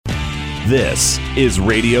This is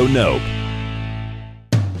Radio Nope.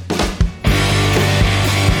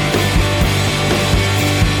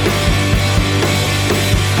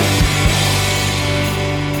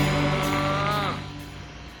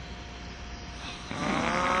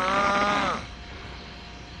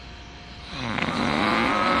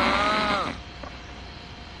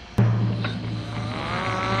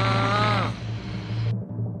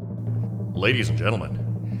 Ladies and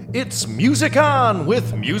gentlemen, it's MusicOn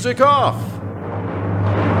with Musikoff.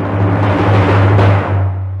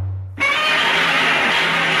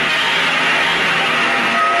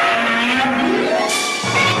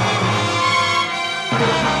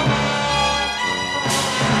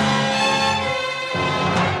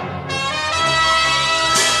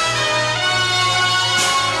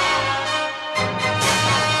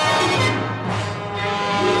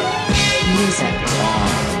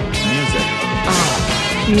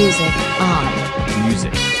 Music on.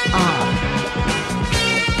 Music on.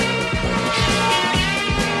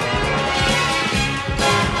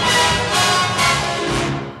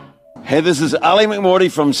 Hey, this is Ali McMorty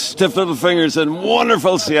from Stiff Little Fingers in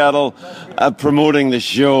wonderful Seattle, promoting the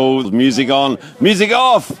show Music On, Music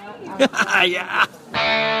Off. Yeah.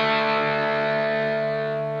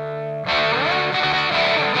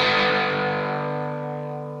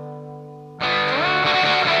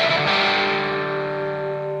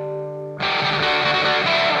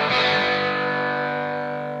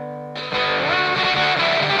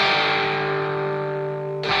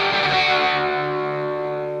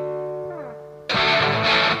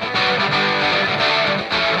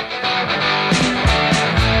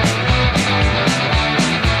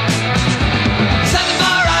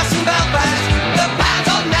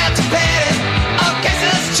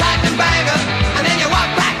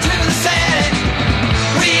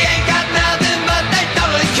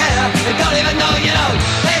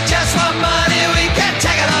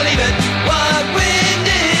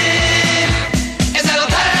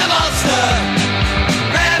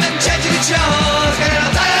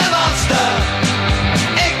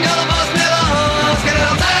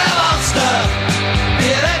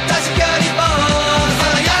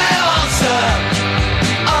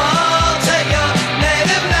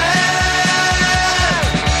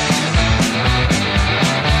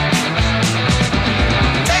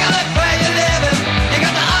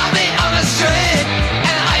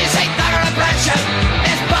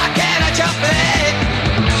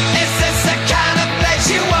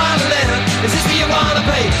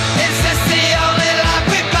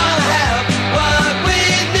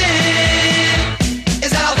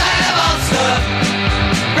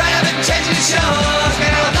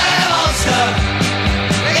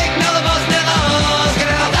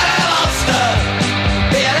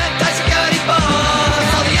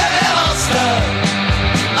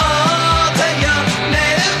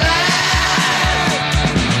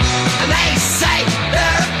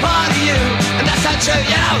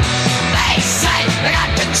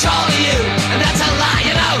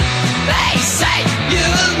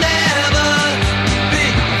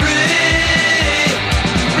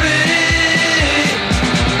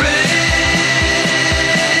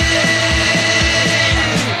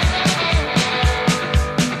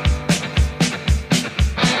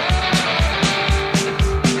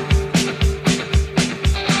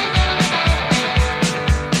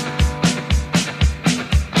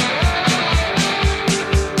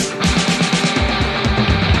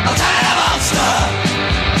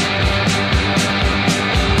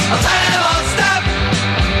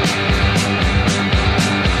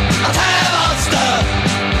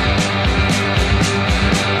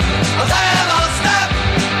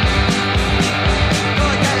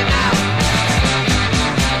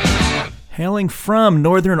 Hailing from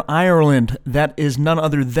Northern Ireland, that is none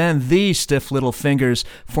other than the Stiff Little Fingers,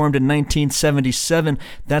 formed in 1977.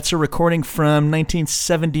 That's a recording from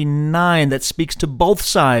 1979 that speaks to both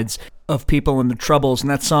sides of people in the Troubles, and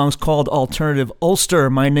that song's called Alternative Ulster.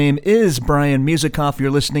 My name is Brian Musikoff. You're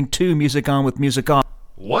listening to MusicOn with Musikoff.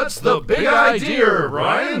 What's the big idea,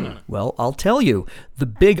 Ryan? Well, I'll tell you. The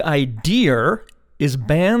big idea is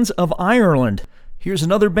Bands of Ireland. Here's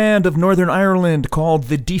another band of Northern Ireland called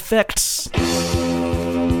the Defects.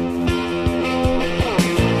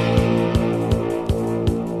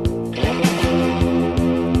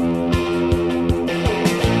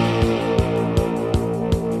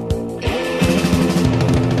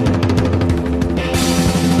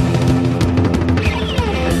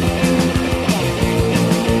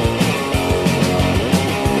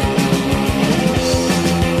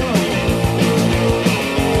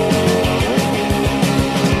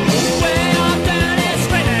 Way up down and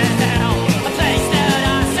screaming down.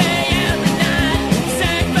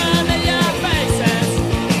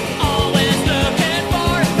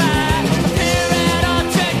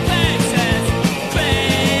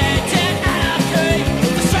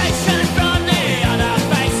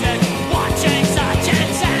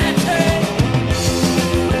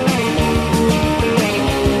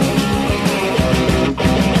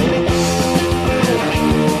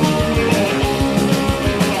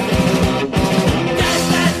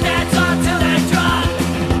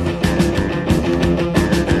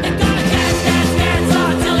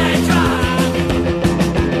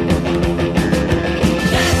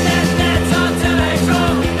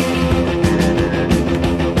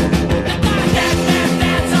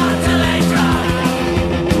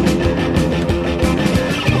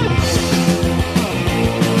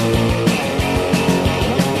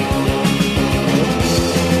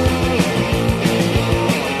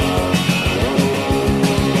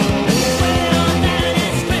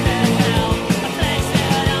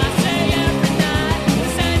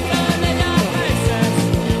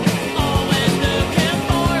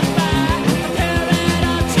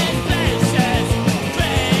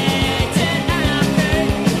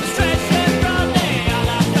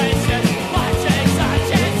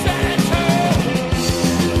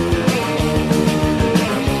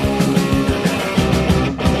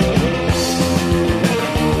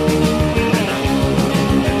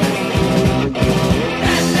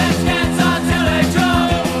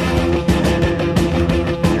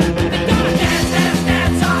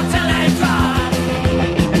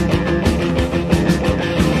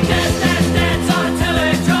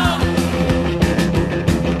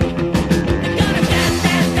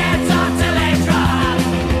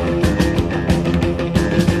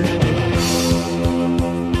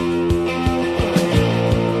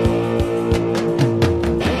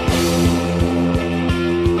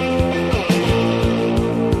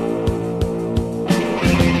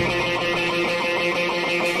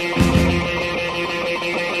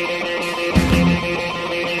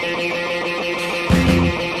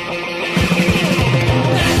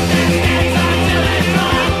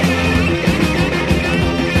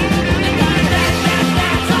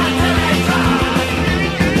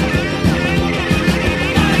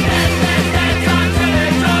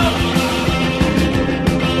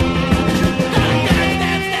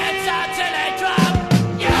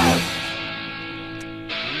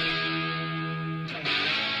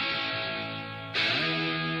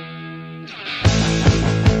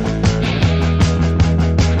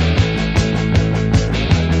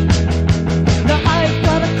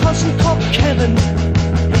 Kevin.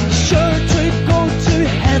 He's sure to go to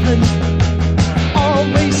heaven.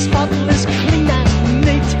 Always spotless, clean and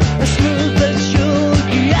neat, as smooth as you'll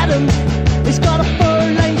get him. He's got a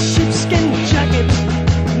fur-lined sheepskin jacket.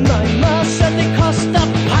 My ma said they cost a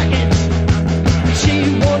packet. She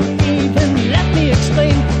won't even let me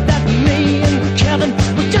explain that me and Kevin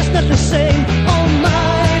were just not the same. Oh,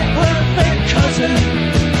 my perfect cousin,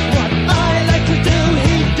 what I like to do,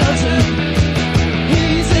 he doesn't.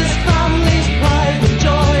 He's his family's pride and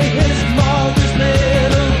joy, his mother's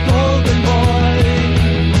little golden boy.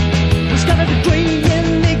 He's got a degree in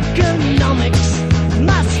economics,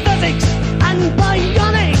 maths, physics, and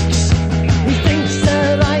bionics. He thinks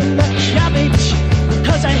that I'm a cabbage,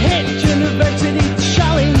 cause I hate university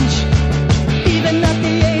challenge. Even at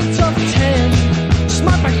the age of 10,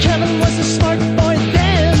 smart for Kevin was a smart boy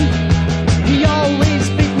then. He always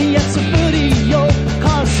beat me at some booty, yo,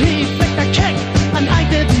 cause he flicked a kick and I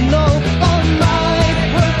didn't know. Oh, my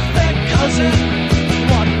perfect cousin,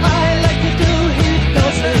 what I like to do, he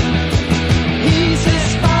doesn't. He's his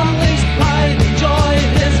family's pride and joy,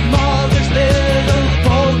 his mother's little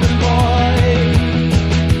golden boy.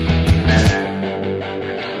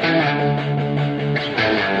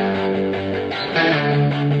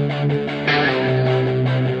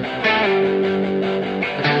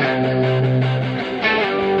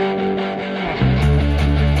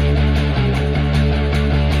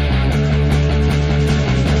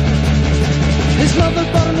 His mother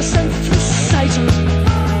bought him a synthesizer,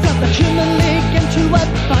 got the human league into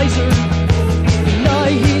advisor. Now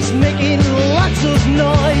he's making lots of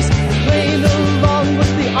noise, playing along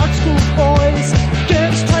with the art school boys.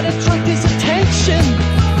 Girls try to attract his attention,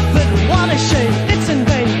 but what a shame, it's in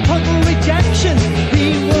vain, total rejection.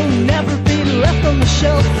 He will never be left on the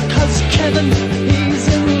shelf, cause Kevin, he's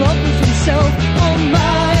in love with himself. Oh,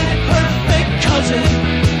 my perfect cousin,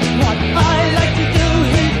 what I like to do,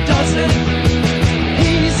 he doesn't.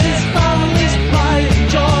 He's his family's pride and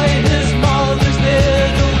joy, his mother's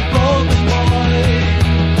little golden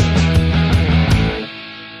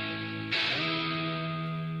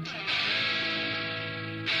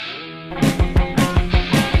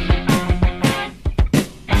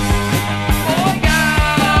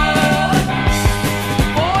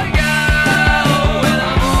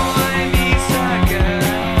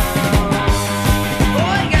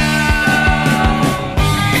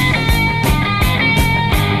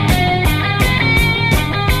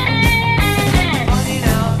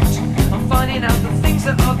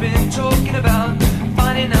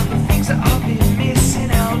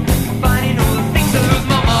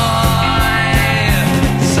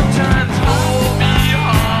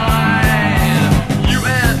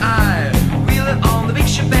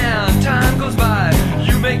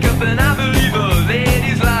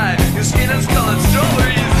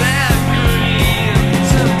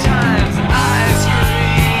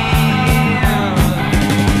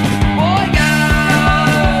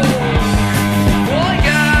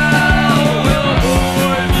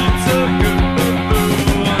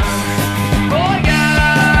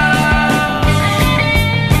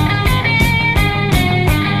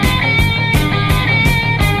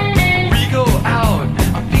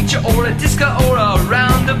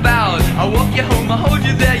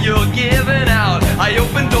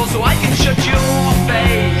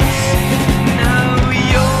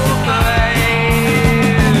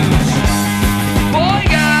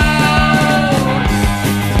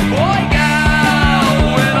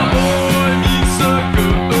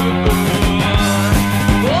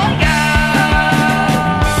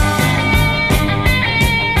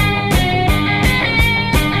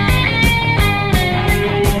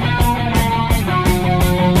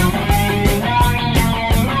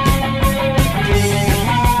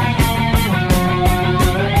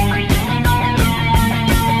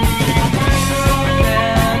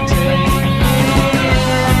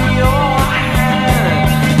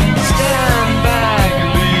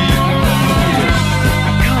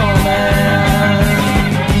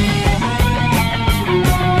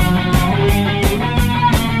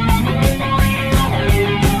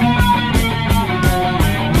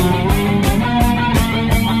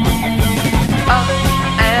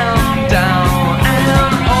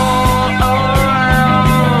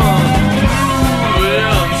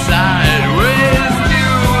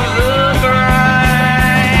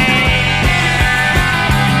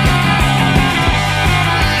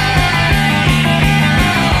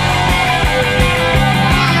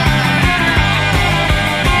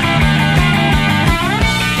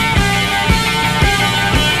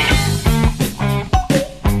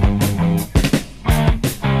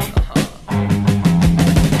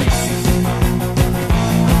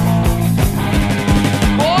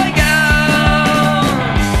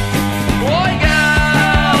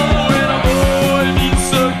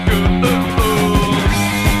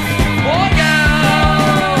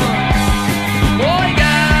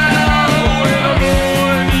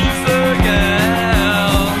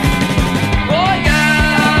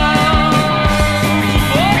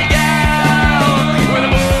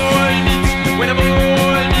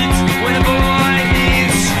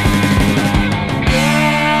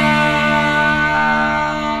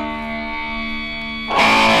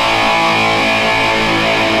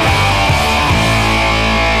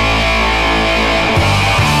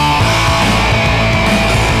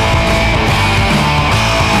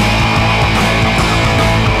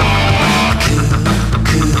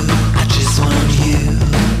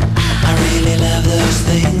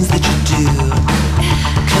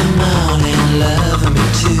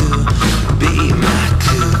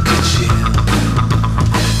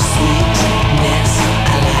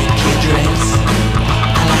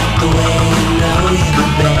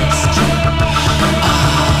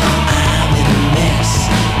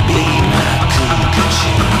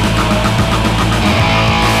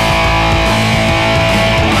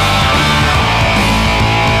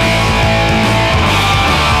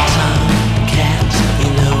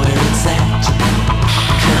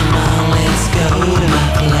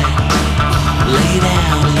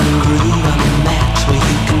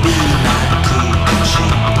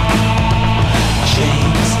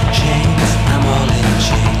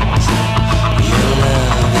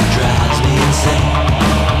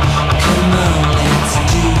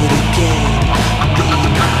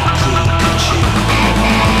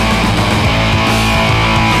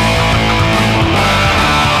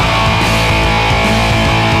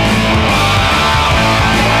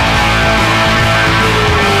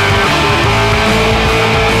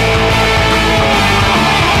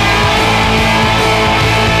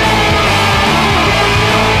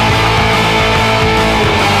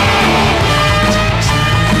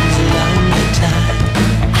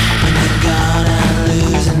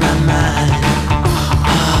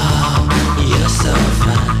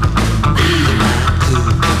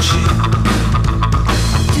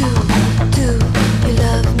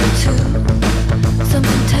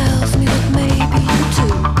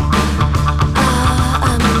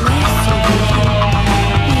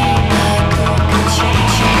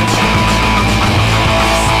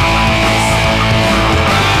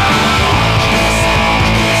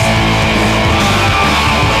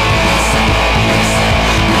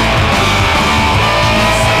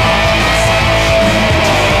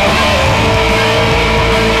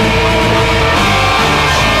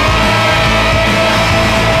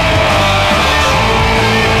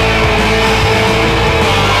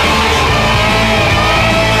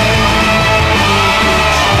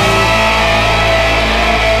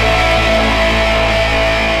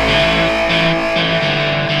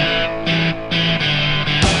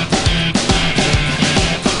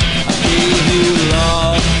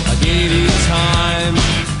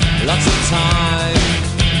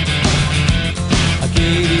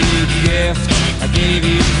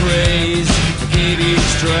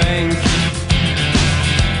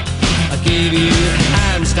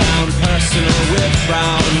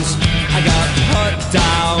frowns. I got put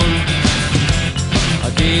down. I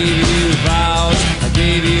gave you vows, I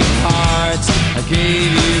gave you hearts, I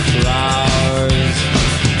gave you flowers.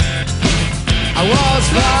 I was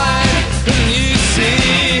blind, couldn't you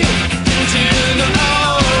see? Didn't you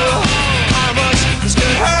know how much this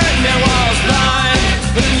could hurt me? I was blind,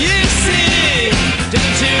 couldn't you see?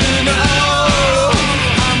 Didn't you know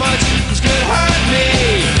how much this could hurt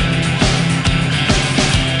me?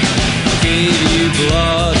 I gave you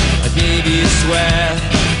blood, I gave you sweat,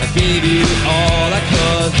 I gave you all I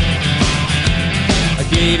could. I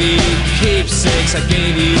gave you keepsakes, I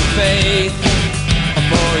gave you faith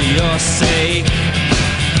for your sake.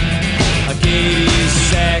 I gave you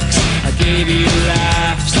sex, I gave you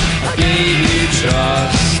laughs, I gave you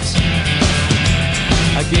trust.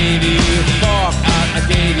 I gave you fork out, I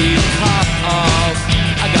gave you pop off.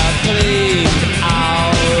 I got cleaned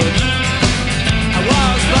out. I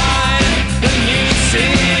was blind, didn't you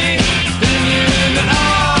see? Didn't you know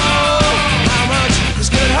how much this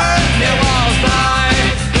could hurt me? I was blind,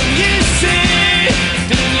 didn't you see?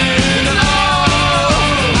 Didn't you know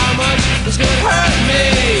how much this could hurt me?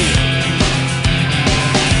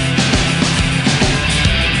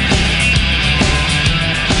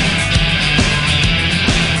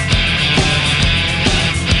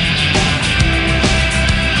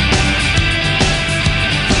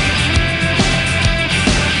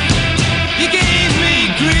 You gave me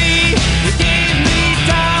greed, you gave me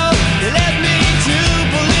doubt, you led me to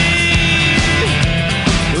believe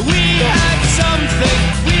that we had something,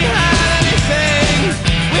 we had anything,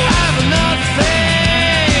 we have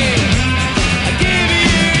nothing. I gave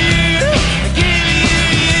you you, I gave you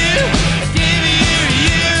you, I gave you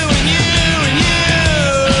you and you and you.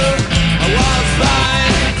 I was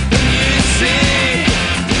blind, didn't you see?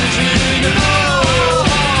 Didn't you know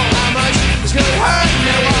how much this could hurt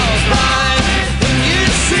me? I was blind, didn't you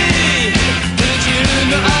see? Didn't you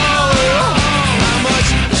know how much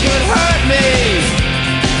this could hurt me?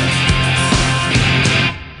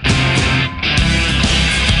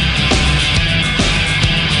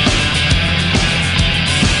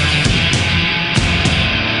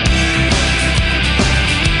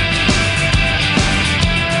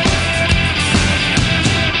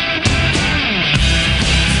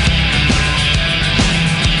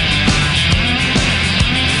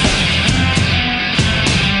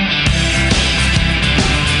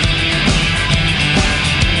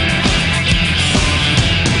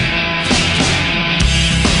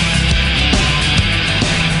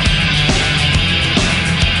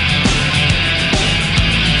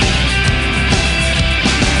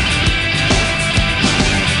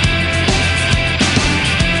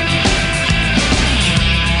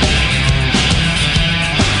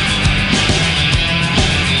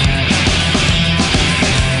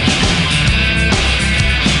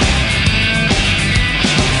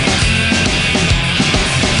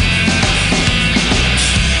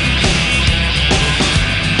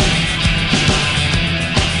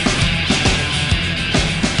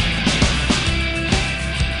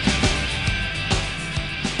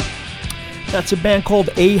 That's a band called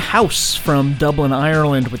A House from Dublin,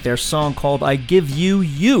 Ireland, with their song called I Give You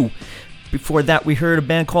You. Before that, we heard a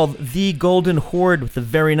band called The Golden Horde with a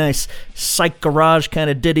very nice psych garage kind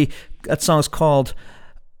of ditty. That song's called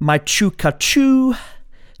My Coo-cha-choo.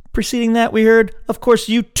 Preceding that, we heard, of course,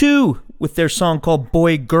 U2 with their song called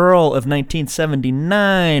Boy Girl of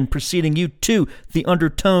 1979. Preceding U2, The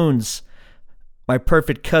Undertones. My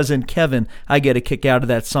Perfect Cousin Kevin. I get a kick out of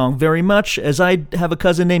that song very much, as I have a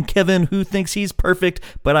cousin named Kevin who thinks he's perfect,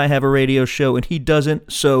 but I have a radio show and he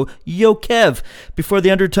doesn't, so yo Kev. Before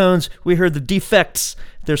the Undertones, we heard the Defects,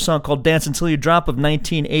 their song called Dance Until You Drop of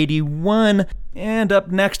 1981. And up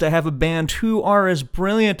next, I have a band who are as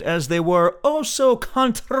brilliant as they were oh so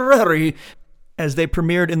contrary, as they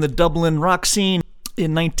premiered in the Dublin rock scene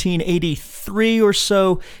in 1983 or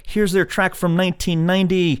so. Here's their track from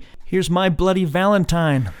 1990. Here's My Bloody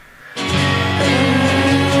Valentine.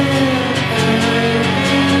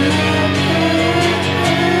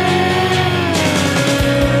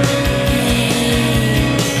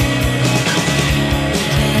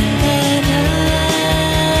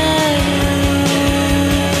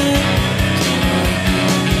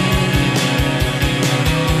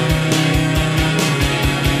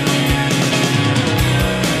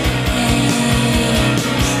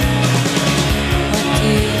 What do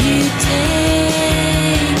you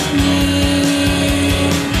take?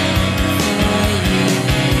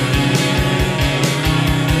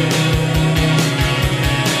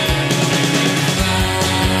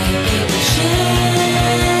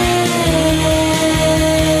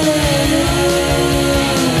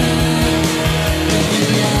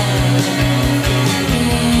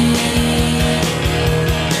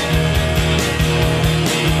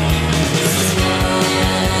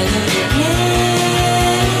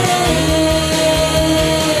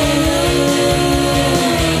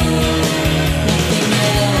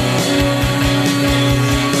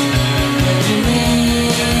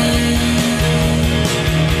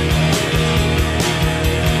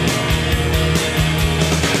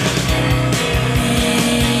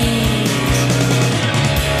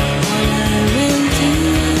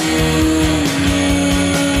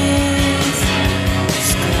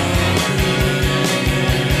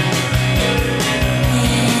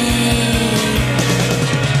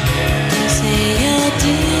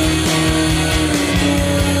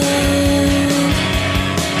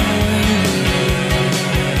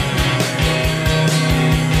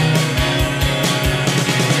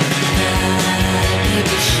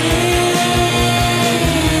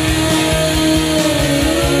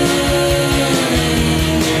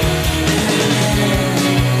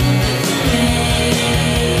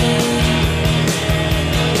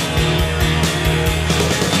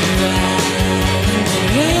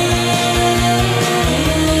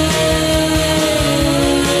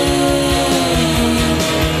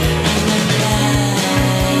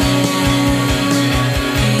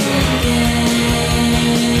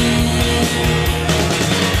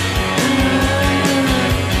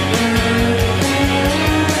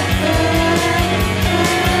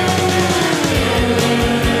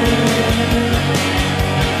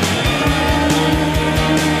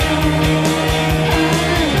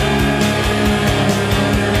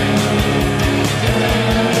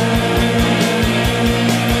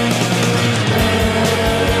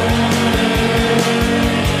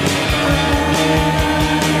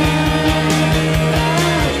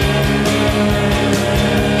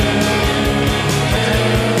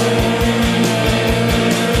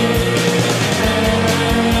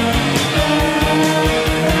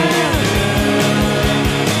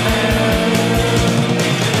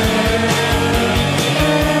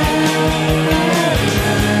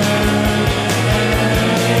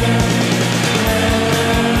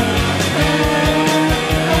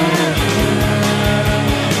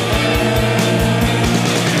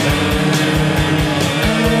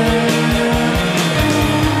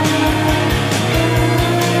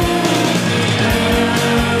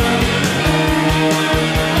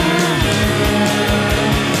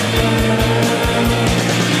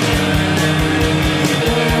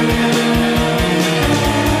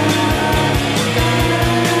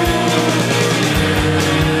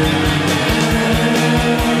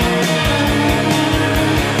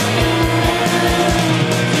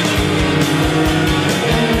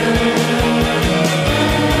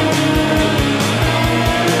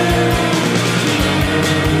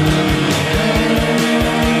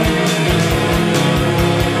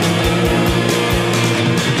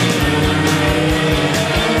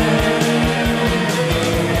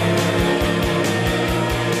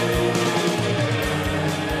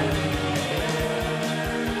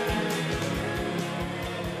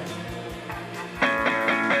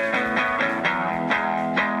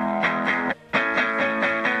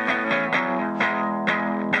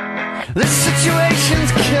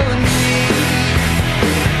 situation's killing me.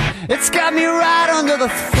 It's got me right under the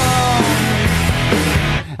thumb.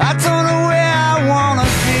 I don't know where I wanna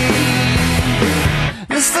be.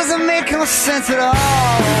 This doesn't make no sense at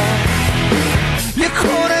all. You're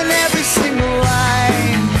quoting every single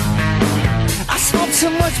line. I spoke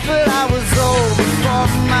too much but I was old before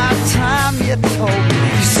my time, you told me.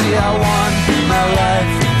 You see, I want my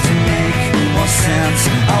life to make more sense.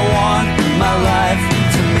 I want my life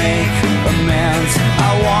to make amends.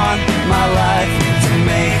 I want my life to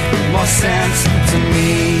make more sense to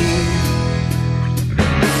me.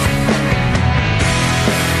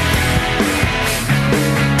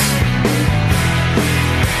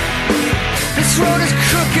 This road is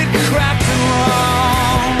crooked, cracked and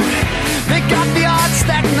wrong. They got the odds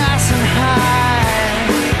stacked nice and high.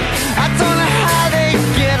 I don't know how they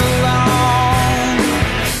get along.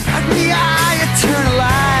 Like me, I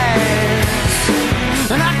eternalize,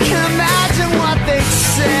 and I can imagine what they'd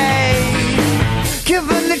say.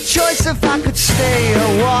 Given the choice if I could stay or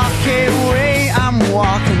walk away, I'm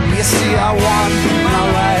walking. You see, I want my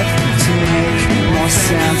life to make more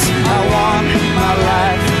sense. I want my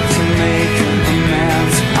life to make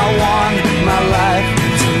amends. I want my life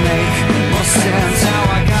to make more sense. Now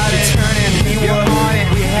I got it turning, you're on it.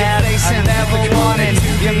 We had it, I never wanted.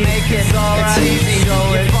 You make it, it's easy.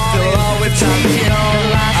 You're falling, always change it all.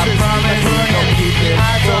 I promise you'll keep it.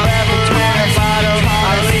 I don't ever turn a bottle.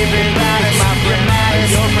 I leave it back in my brain.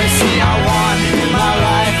 I want my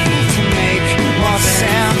life to make more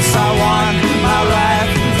sense. I want my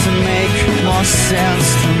life to make more sense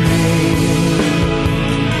to me.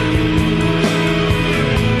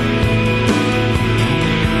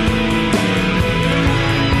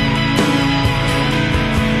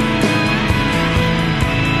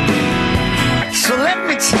 So let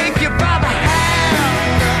me take you by the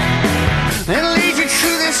hand and lead you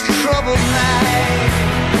through this troubled night.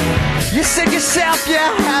 You said yourself you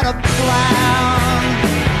had a plan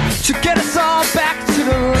to get us all back to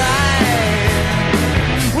the light.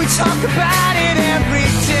 We talk about it every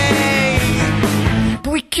day,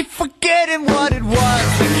 but we keep forgetting what it was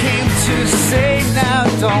we came to say now,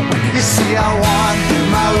 don't we? You see, I want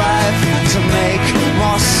my life to make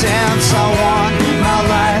more sense. I want my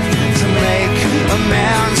life to make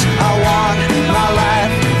amends. I want my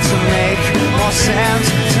life to make more sense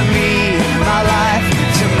to me. My life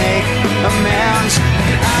to make amends.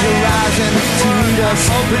 You're rising to meet us,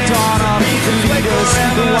 the dawn of the leaders,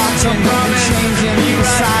 the watching, the changing, the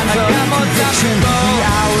signs of conviction, the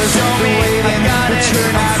hours of the waiting, the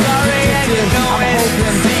turning, addicted. I'm hoping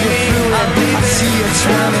you're through it. I see you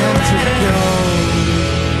turning to go.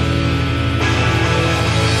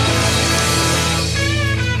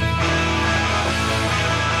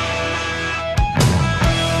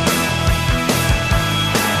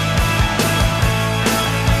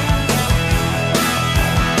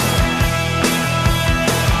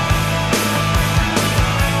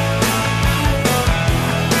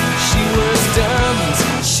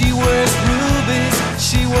 She wears rubies,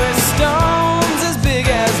 she wears stones as big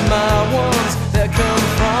as my ones that come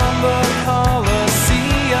from the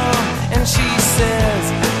Colosseum. And she says,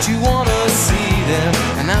 do you wanna see them?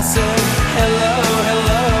 And I said, hello,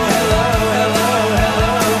 hello, hello, hello,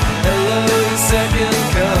 hello, hello, second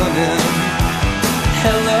coming.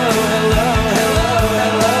 Hello, hello, hello,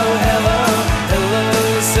 hello, hello, hello,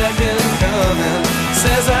 second coming.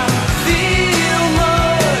 Says I feel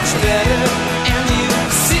much better.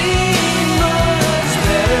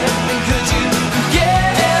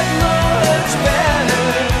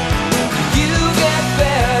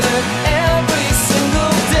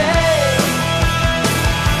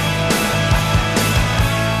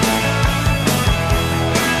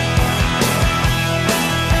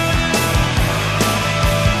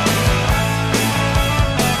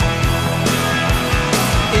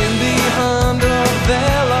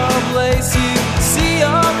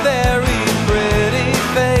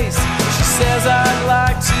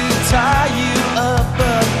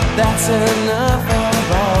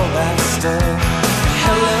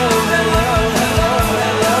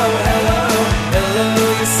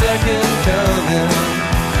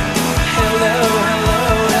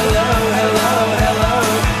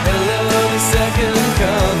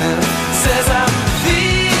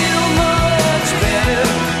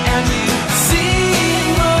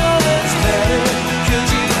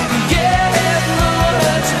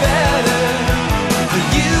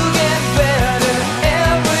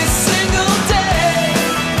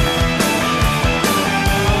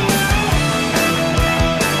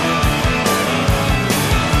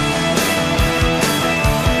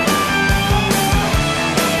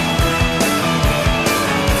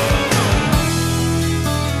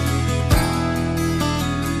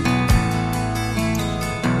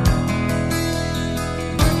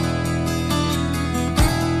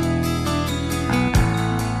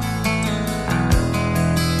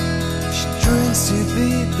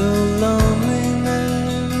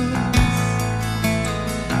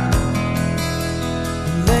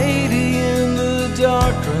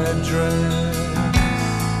 dress.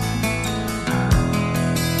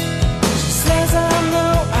 She says I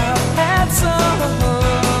know I've had some.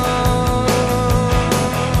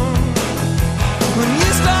 When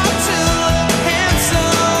you start to look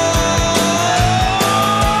handsome,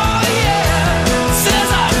 yeah. Says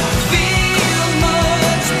I feel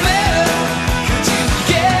much better. Could you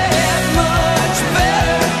get much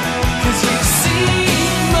better? 'Cause you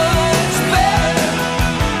seem much better.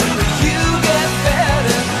 But you get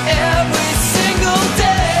better every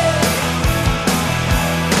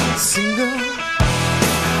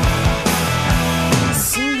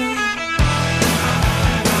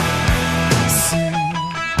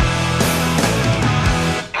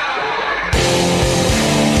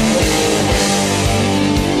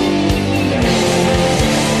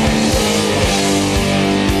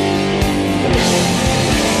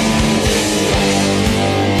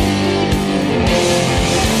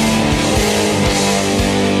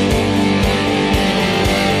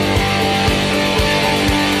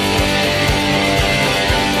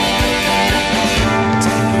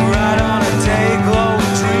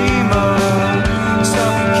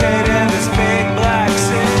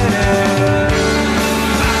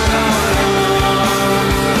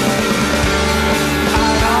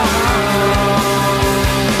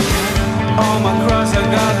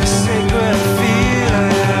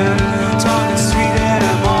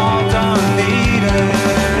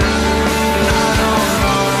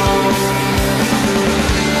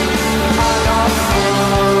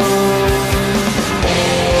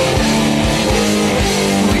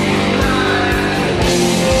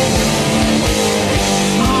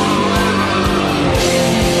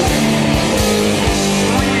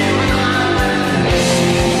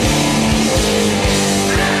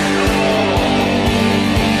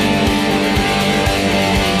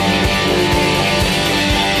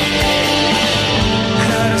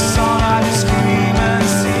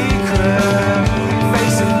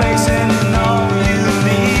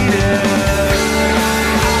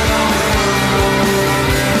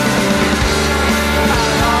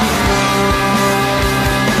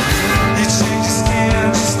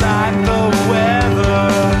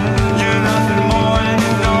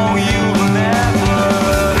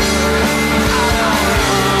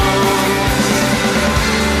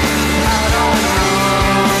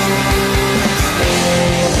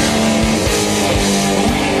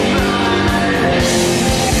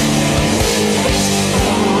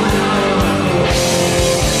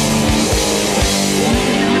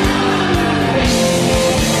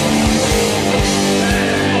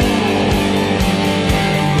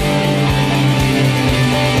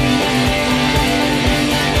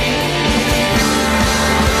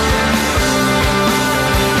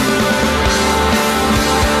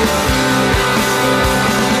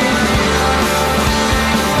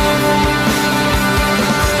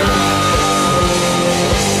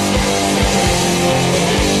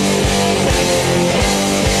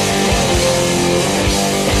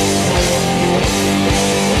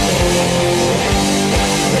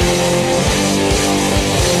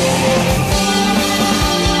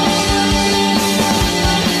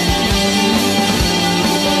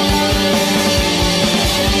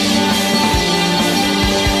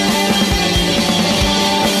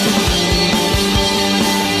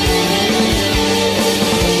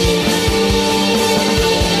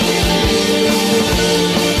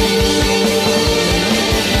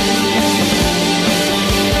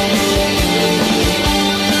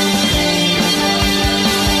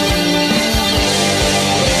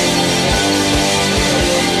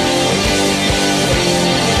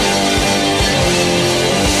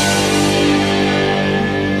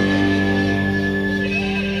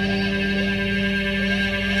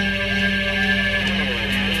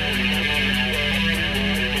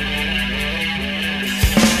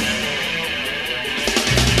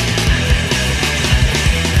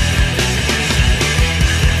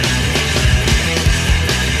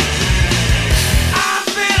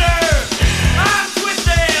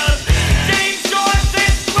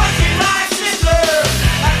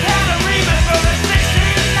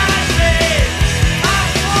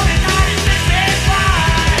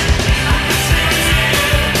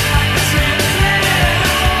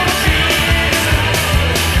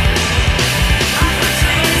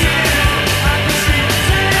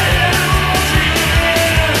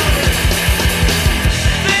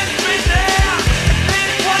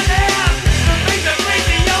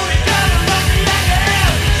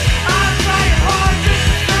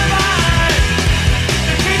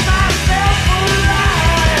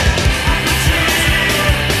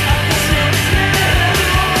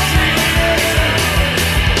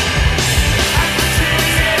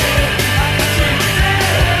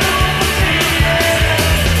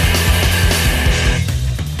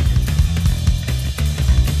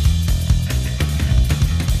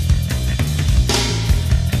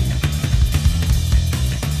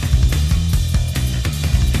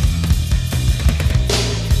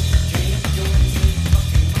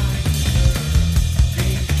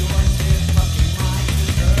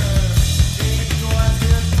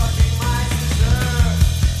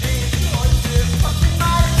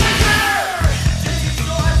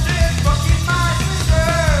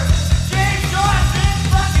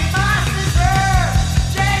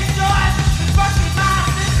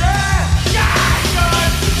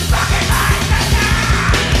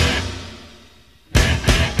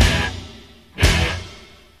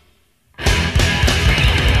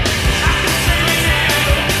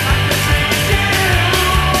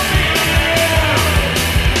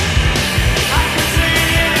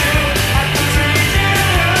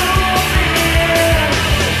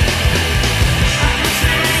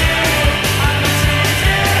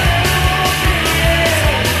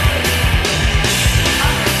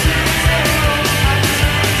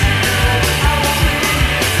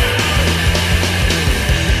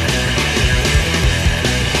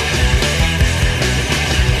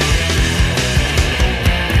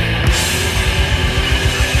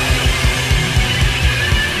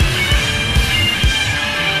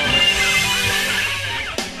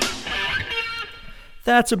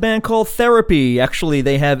That's a band called Therapy. Actually,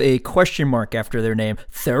 they have a question mark after their name.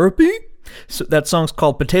 Therapy? So that song's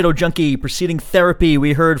called Potato Junkie. Preceding Therapy,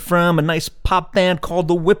 we heard from a nice pop band called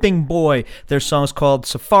The Whipping Boy. Their song's called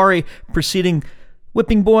Safari. Preceding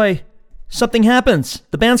Whipping Boy, Something Happens.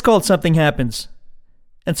 The band's called Something Happens.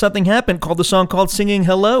 And Something Happened called the song called Singing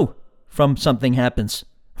Hello from Something Happens.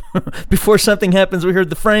 Before Something Happens, we heard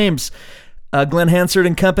The Frames. Glenn Hansard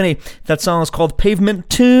and Company. That song is called Pavement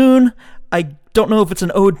Tune. I don't know if it's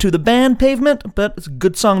an ode to the band Pavement, but it's a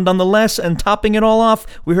good song nonetheless. And topping it all off,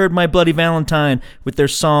 we heard My Bloody Valentine with their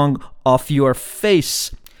song Off Your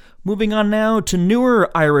Face. Moving on now to newer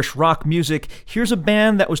Irish rock music, here's a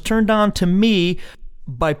band that was turned on to me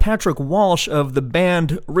by Patrick Walsh of the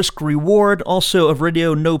band Risk Reward, also of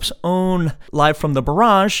Radio Nope's own Live from the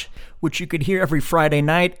Barrage, which you could hear every Friday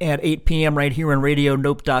night at 8 p.m. right here on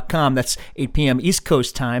RadioNope.com. That's 8 p.m. East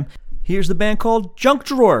Coast time. Here's the band called Junk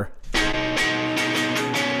Drawer.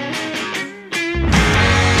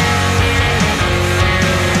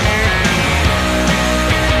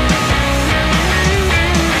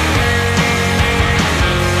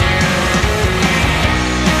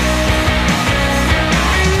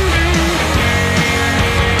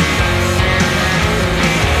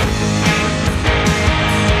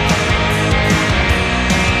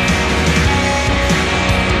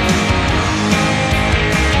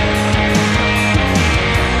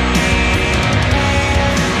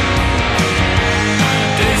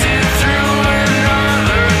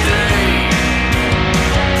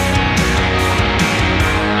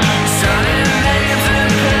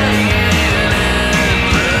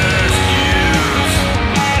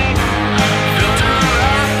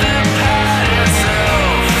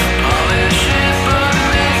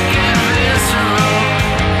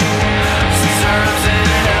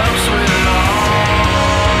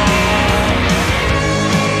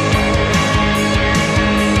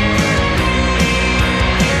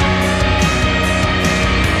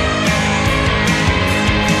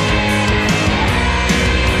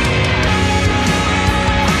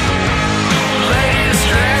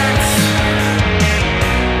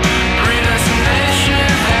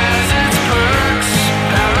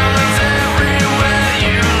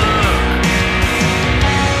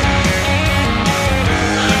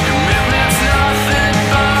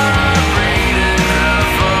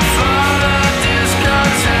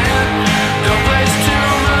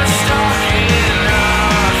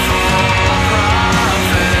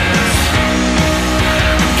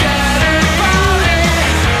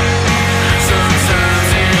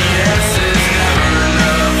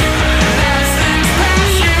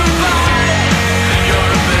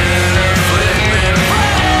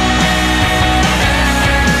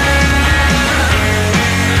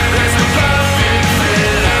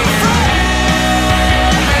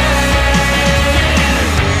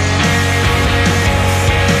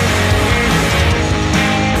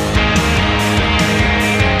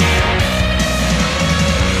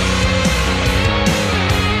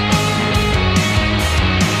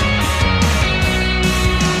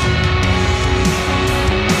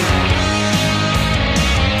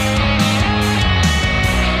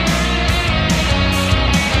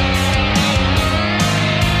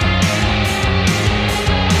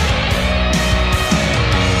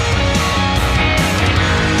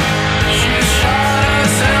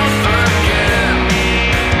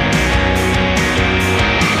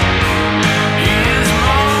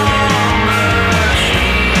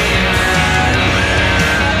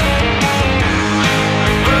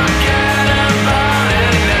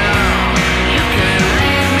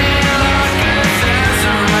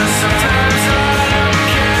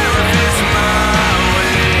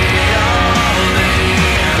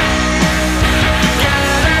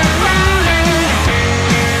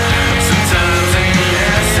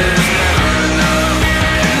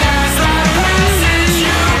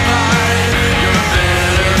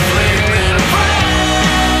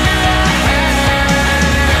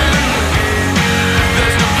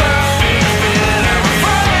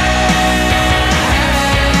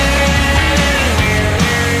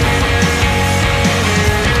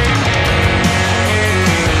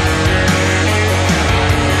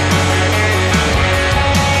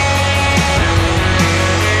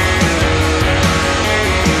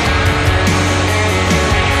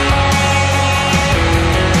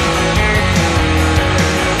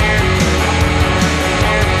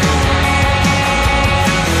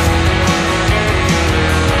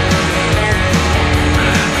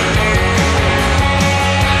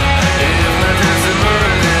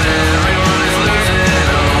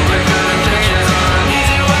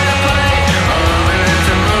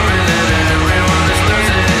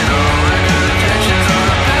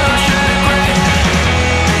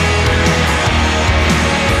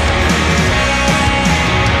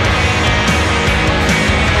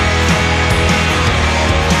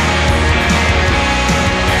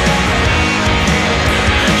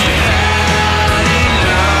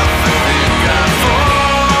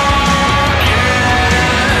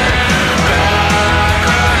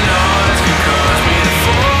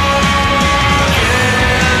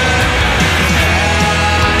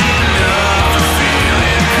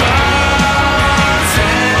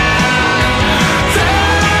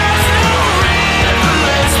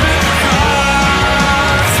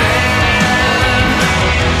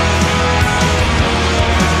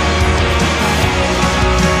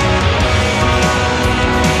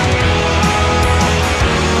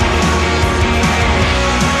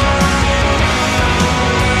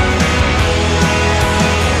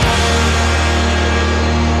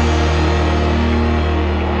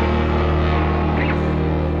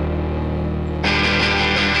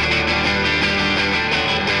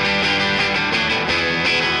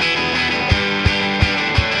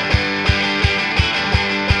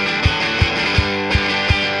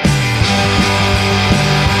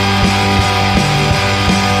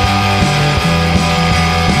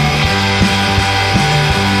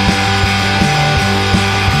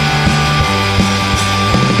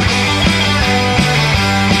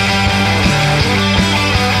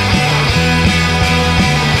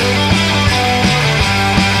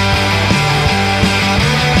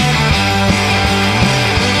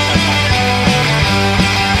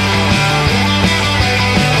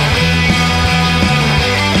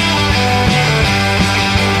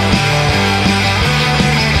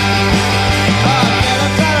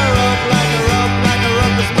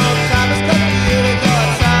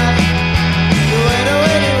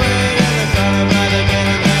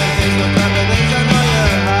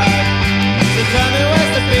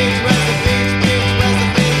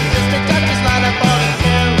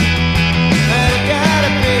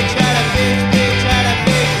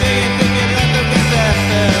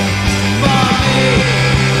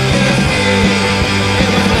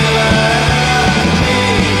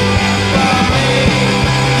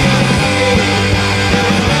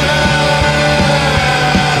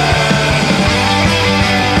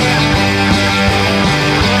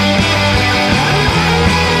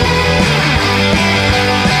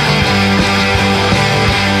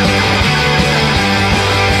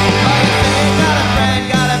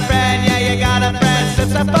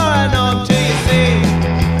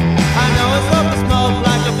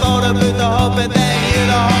 up with the hope, and then you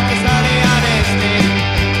the hope is not the honesty.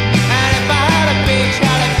 And if I had a bitch,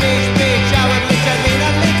 I would leech, I mean,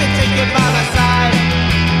 I'd leech to take you by my side.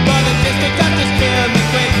 But the district judge just kill me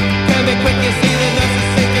quick, you see the nurses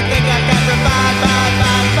seem to think I can provide,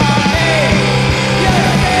 hey, you're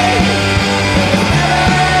a thing, you'll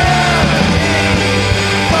never ever be,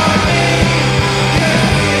 for me, you're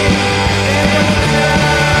a thing, it will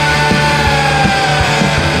never.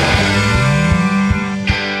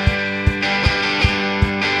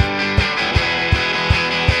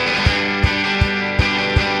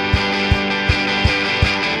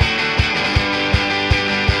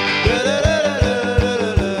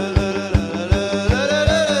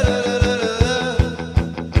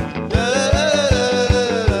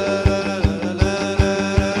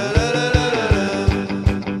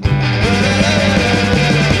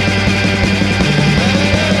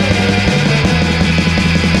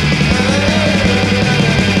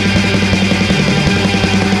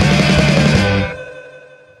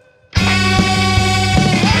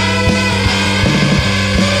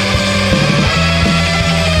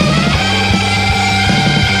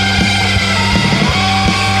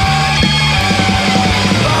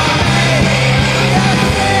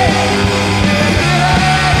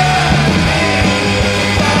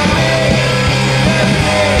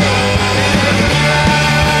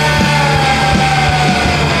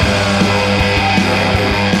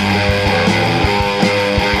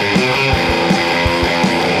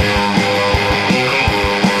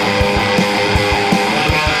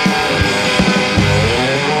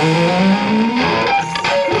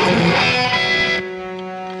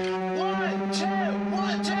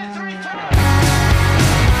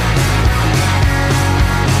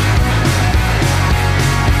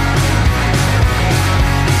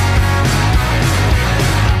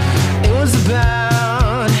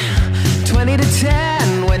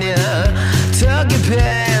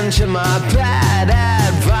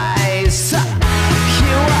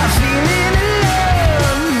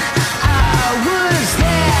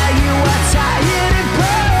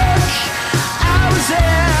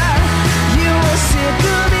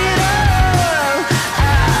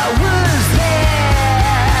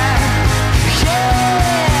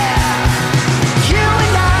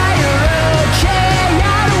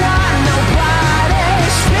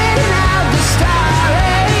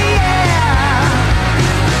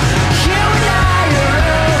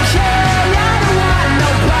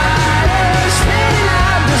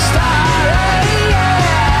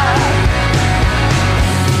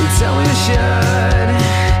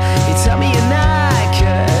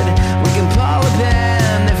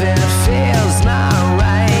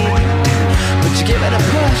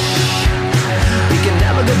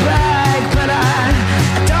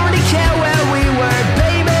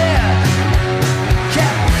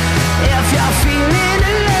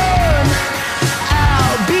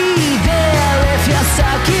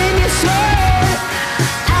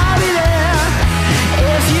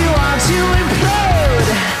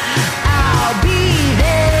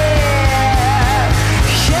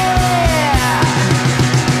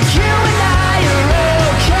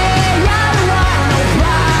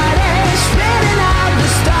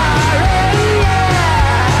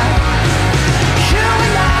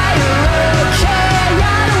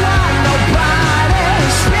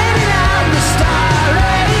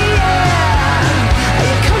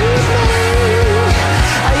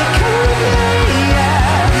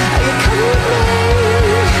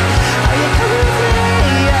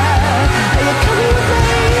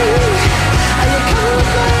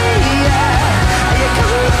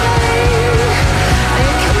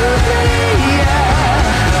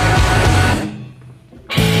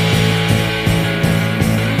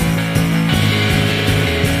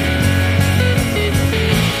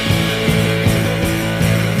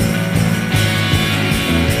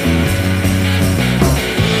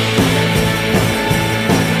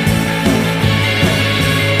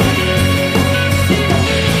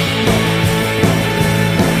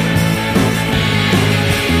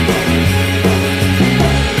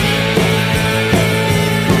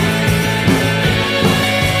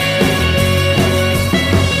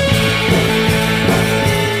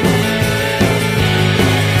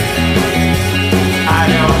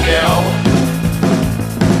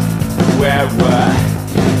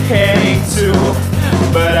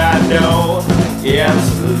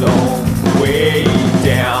 it's a long way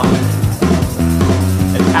down,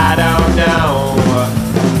 and I don't know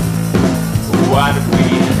what we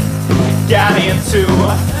got into,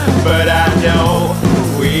 but I know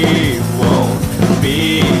we won't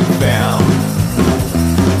be found.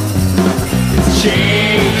 It's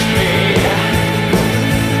changed me,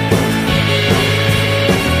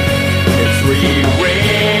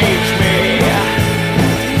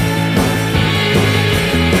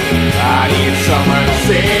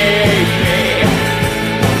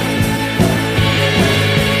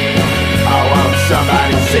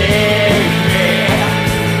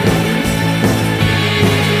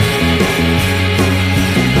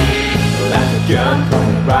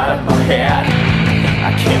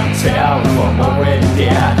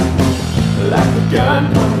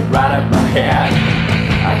 head.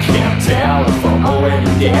 I can't tell if I'm already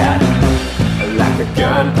dead. Like a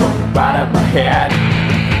gun pointing right at my head.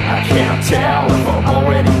 I can't tell if I'm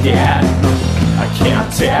already dead. I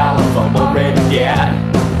can't tell if I'm already dead.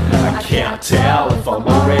 I can't tell if I'm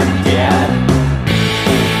already dead.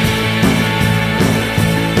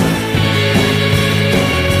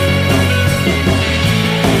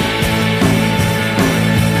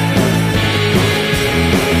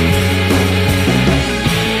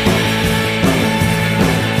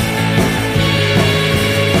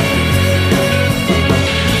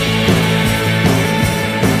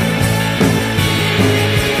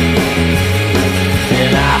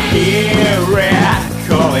 Hear it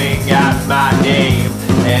calling out my name,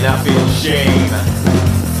 and I feel shame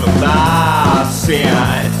for my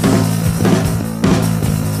sins.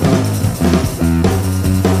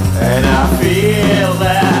 And I feel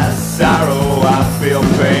that sorrow, I feel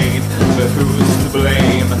pain, but who's to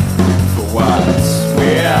blame for what's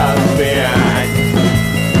we've been?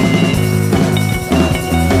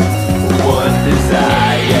 One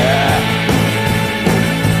desire,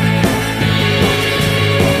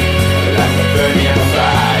 burning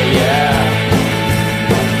fire.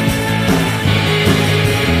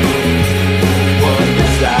 One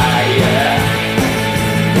desire.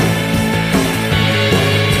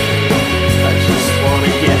 I just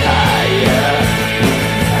wanna get higher.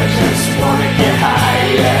 I just wanna get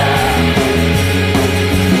higher.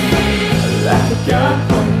 Like a gun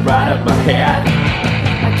pointing right at my head.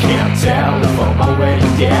 I can't tell if I'm already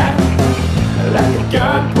dead. Like a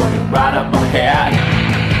gun pointing right at my head.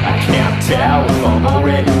 I can't tell if I'm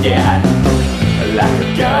already dead. Like a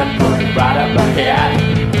gun pointing right at my head.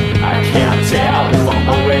 I can't tell if I'm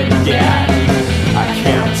already dead. I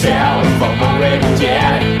can't tell if I'm already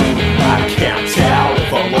dead. I can't tell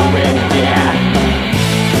if I'm already dead.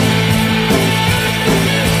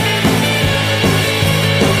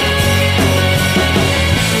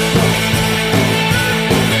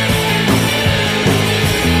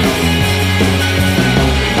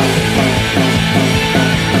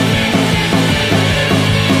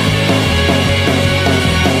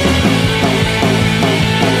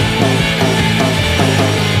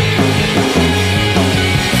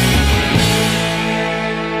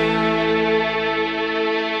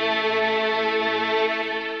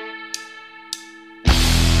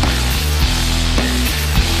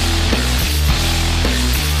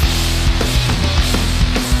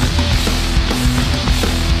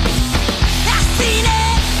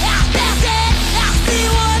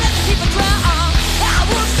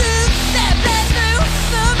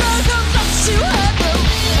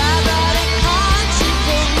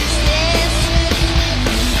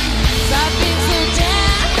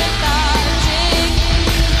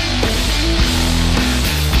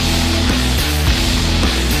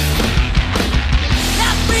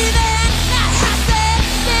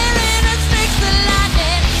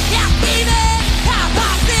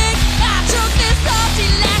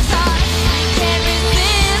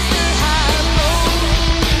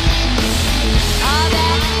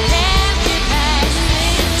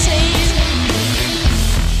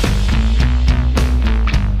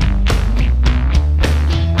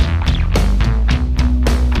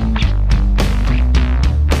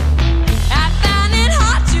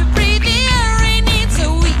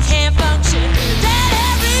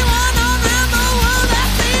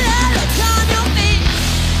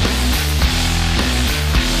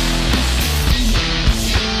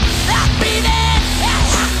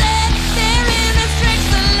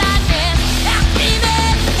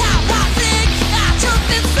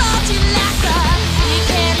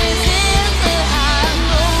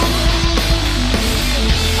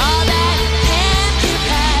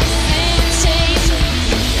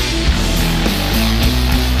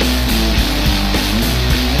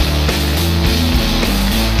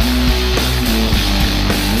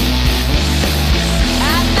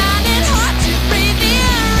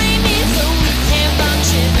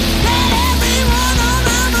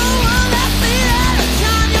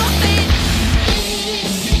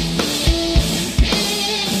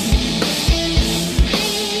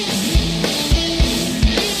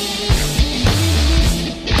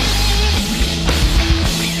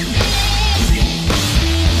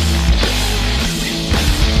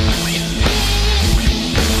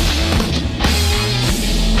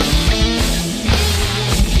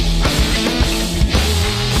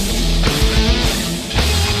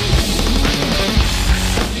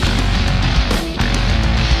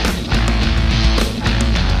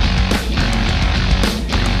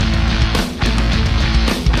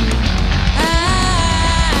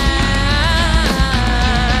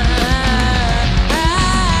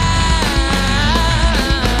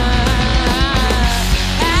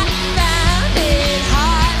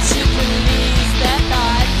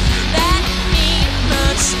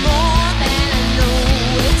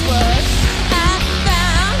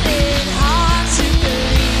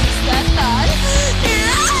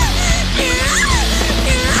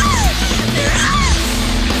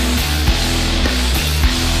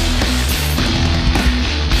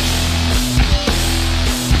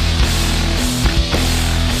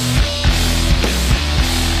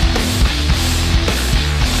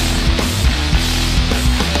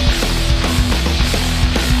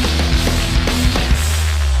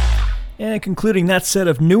 And concluding that set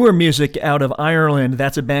of newer music out of Ireland,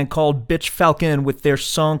 that's a band called Bitch Falcon with their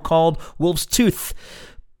song called Wolfstooth.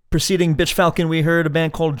 Preceding Bitch Falcon, we heard a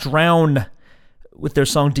band called Drown with their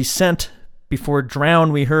song Descent. Before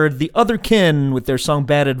Drown, we heard the Otherkin with their song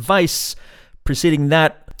Bad Advice. Preceding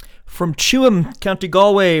that, from Chewham, County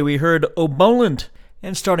Galway, we heard Oh Boland.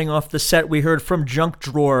 And starting off the set, we heard from Junk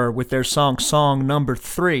Drawer with their song Number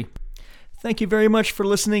 3. Thank you very much for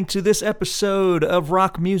listening to this episode of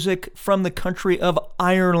rock music from the country of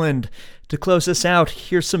Ireland. To close us out,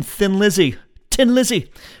 here's some Thin Lizzy,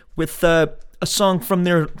 with a song from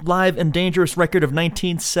their Live and Dangerous record of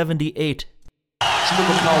 1978. It's a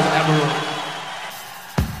number called Emerald.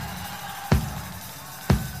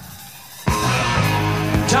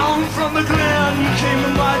 Down from the glen came the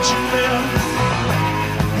marching men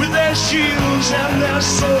with their shields and their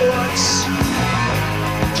swords.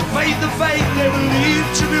 To fight the fight they believe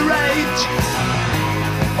to be right,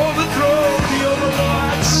 overthrow the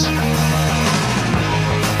overlords.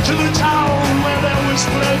 To the town where there was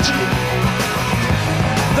plenty,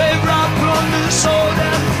 they brought plunder, sword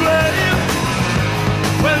and flame.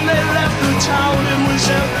 When they left the town it was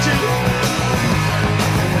empty.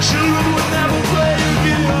 Children would never play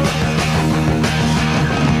again.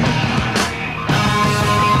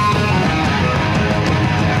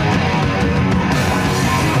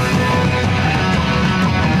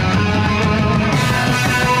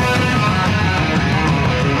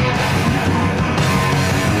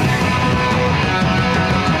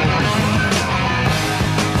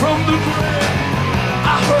 From the grave,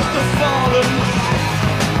 I heard the fallen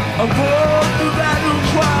aboard the battle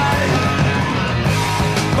cry.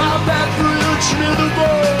 By that bridge near the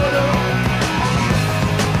border,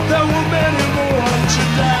 there were many more to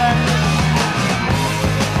die.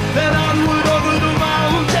 Then onward over the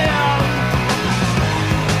mountain,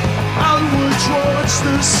 onward towards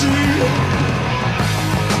the sea.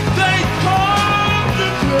 They come to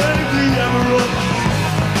claim the emerald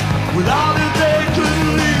without